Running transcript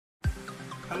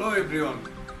Hello everyone.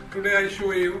 Today I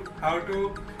show you how to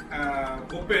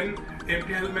open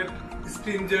empty helmet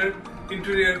stinger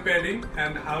interior padding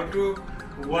and how to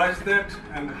wash that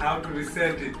and how to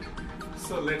reset it.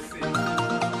 So let's see.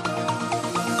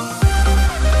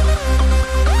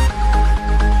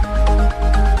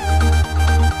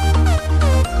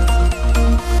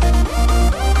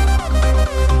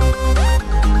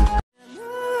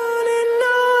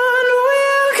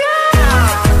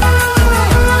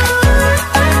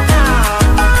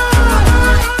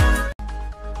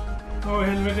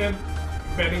 হেলমেটের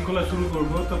padding খোলা শুরু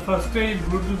করব। তো ফার্স্টে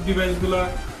Bluetooth ডিভাইসগুলো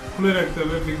খুলে রাখতে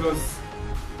হবে, because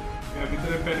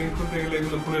ভিতরে প্যাডিং খুলতে গেলে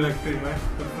এগুলো খুলে রাখতেই হয়।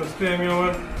 তো ফার্স্টে আমি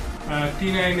আমার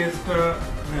T9Sটা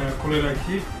খুলে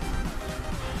রাখি।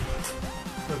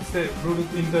 হচ্ছে Bluetooth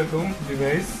intercom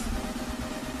device,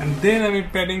 and then আমি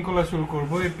প্যাডিং খোলা শুরু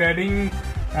করব। এই প্যাডিং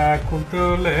খুলতে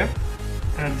হলে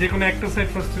যে কোনো একটা সাইড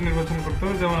ফার্স্টে নির্বাচন করতে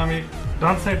হবে। যেমন আমি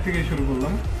ডান সাইড থেকে শুরু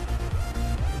করলাম।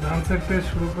 ডান সাইড থেকে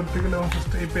শুরু করতে গেলে আমার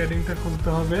ফার্স্ট এই প্যাডিংটা খুলতে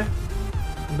হবে।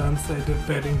 ডান সাইডের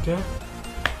প্যাডিংটা,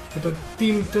 এটা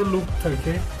তিনটা লুপ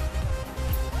থাকে,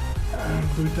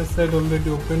 দুইটা সাইড অলরেডি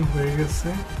ওপেন হয়ে গেছে,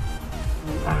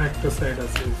 আর একটা সাইড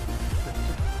আছে।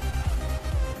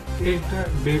 এইটা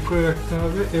বের করে রাখতে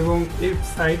হবে এবং এই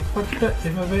সাইড পার্টটা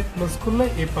এভাবে ক্লোজ করলে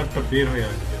এই পার্টটা বের হয়ে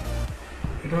আসবে।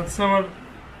 এটা হচ্ছে আমার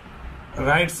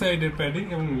রাইট সাইডের প্যাডিং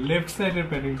এবং লেফট সাইডের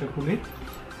প্যাডিংটা খুলি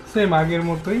সেম আগের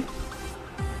মতোই।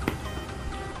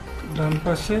 ডান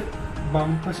পাশে,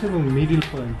 বাম পাশে এবং মিডিল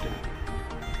পয়েন্টে,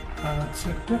 আর হচ্ছে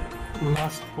একটা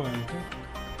লাস্ট পয়েন্টে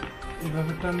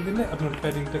এভাবে টান দিলে আপনার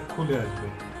প্যাডিংটা খুলে আসবে।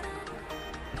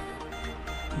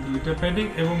 দুইটা প্যাডিং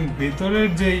এবং ভেতরের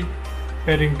যেই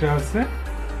প্যাডিংটা আছে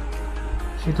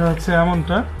সেটা হচ্ছে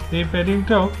এমনটা। এই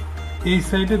প্যাডিংটাও এই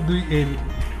সাইডে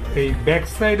এই ব্যাক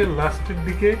সাইডের লাস্টের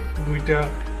দিকে দুইটা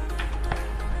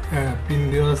পিন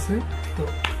দেওয়া আছে। তো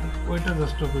ওইটা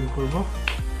জাস্ট ওপেন করব।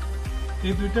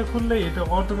 এই দুইটা খুললে এটা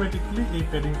অটোমেটিকলি এই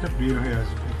প্যাডিংটা বের হয়ে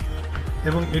আসবে।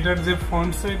 এবং এটার যে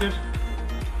ফ্রন্ট সাইডের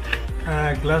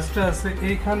গ্লাসটা আছে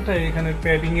এইখানটা, এখানে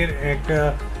প্যাডিং এর একটা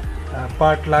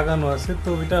পার্ট লাগানো আছে। তো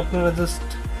এটা আপনারা জাস্ট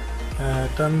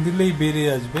টান দিলেই বেরিয়ে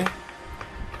আসবে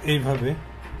এইভাবে।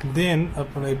 দেন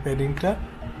আপনারা এই প্যাডিংটা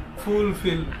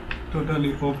ফুলফিল টোটালি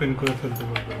ওপেন করে ফেলতে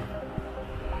পারবেন।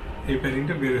 এই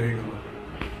প্যাডিংটা বের হয়ে গেল।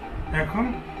 এখন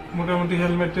মোটামুটি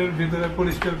হেলমেটের ভিতরে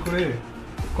পরিষ্কার করে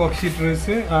ককশিট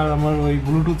রয়েছে আর আমার ওই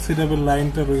ব্লুটুথ সেটআপের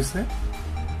লাইনটা রয়েছে।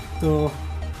 তো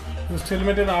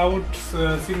হেলমেটের আউট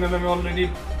সিগন্যাল আমি অলরেডি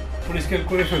পরিষ্কার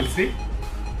করে ফেলছি।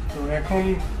 তো এখন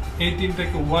এই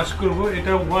তিনটাকে ওয়াশ করব।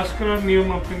 এটা ওয়াশ করার নিয়ম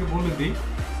আপনাকে বলে দিই।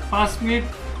 5 মিনিট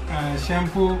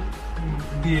শ্যাম্পু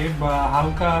দিয়ে বা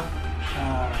হালকা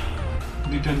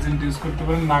ডিটারজেন্ট ইউজ করতে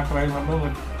পারেন, না করাই ভালো।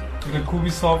 এটা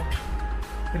খুবই সফট।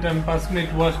 এটা আমি 5 মিনিট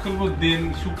ওয়াশ করবো, দেন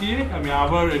শুকিয়ে আমি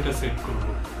আবার এটা সেট করব।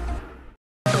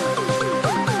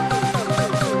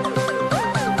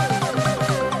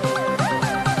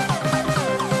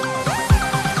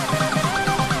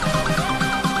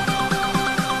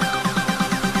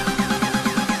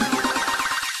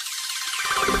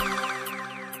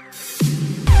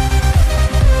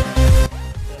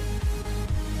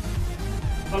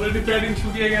 অলরেডি প্যাডিং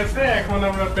শুকিয়ে গেছে, এখন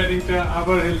আমরা প্যাডিংটা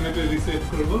আবার হেলমেটে রিসেট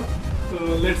করব। তো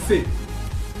লেটস সি।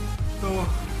 তো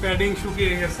প্যাডিং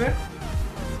শুকিয়ে গেছে,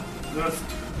 জাস্ট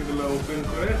এগুলো ওপেন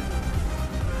করে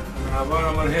আবার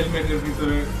আমার হেলমেটের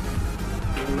ভিতরে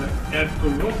এগুলো অ্যাড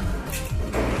করব।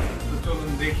 তো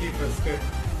চলুন দেখি ফার্স্টে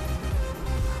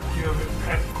কিভাবে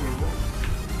অ্যাড করব।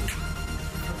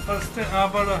 ফার্স্টে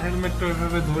আবার হেলমেটটা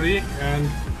ওইভাবে ধরি, অ্যান্ড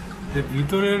যে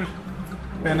ভিতরের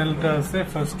প্যানেলটা আছে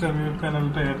ফার্স্টে আমি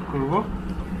প্যানেলটা অ্যাড করব।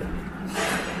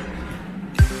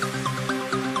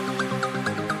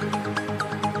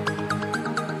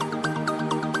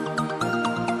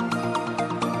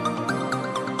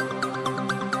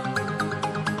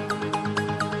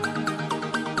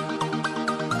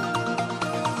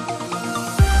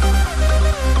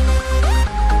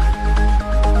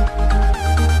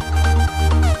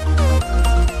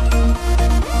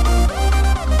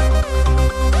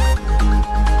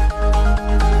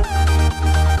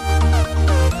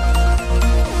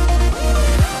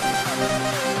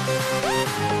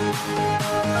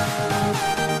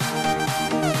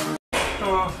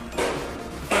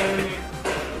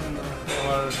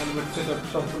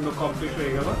 সম্পূর্ণ কমপ্লিট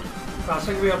হয়ে গেল। তো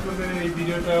আশা করি আপনাদের এই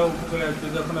ভিডিওটা উপকারে আসবে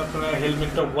যখন আপনারা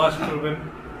হেলমেটটা ওয়াশ করবেন।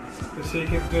 তো সেই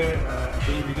ক্ষেত্রে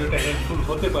এই ভিডিওটা হেল্পফুল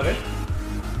হতে পারে।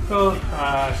 তো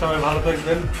সবাই ভালো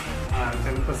থাকবেন আর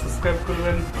চ্যানেলটা সাবস্ক্রাইব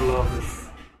করবেন। আল্লাহ হাফেজ।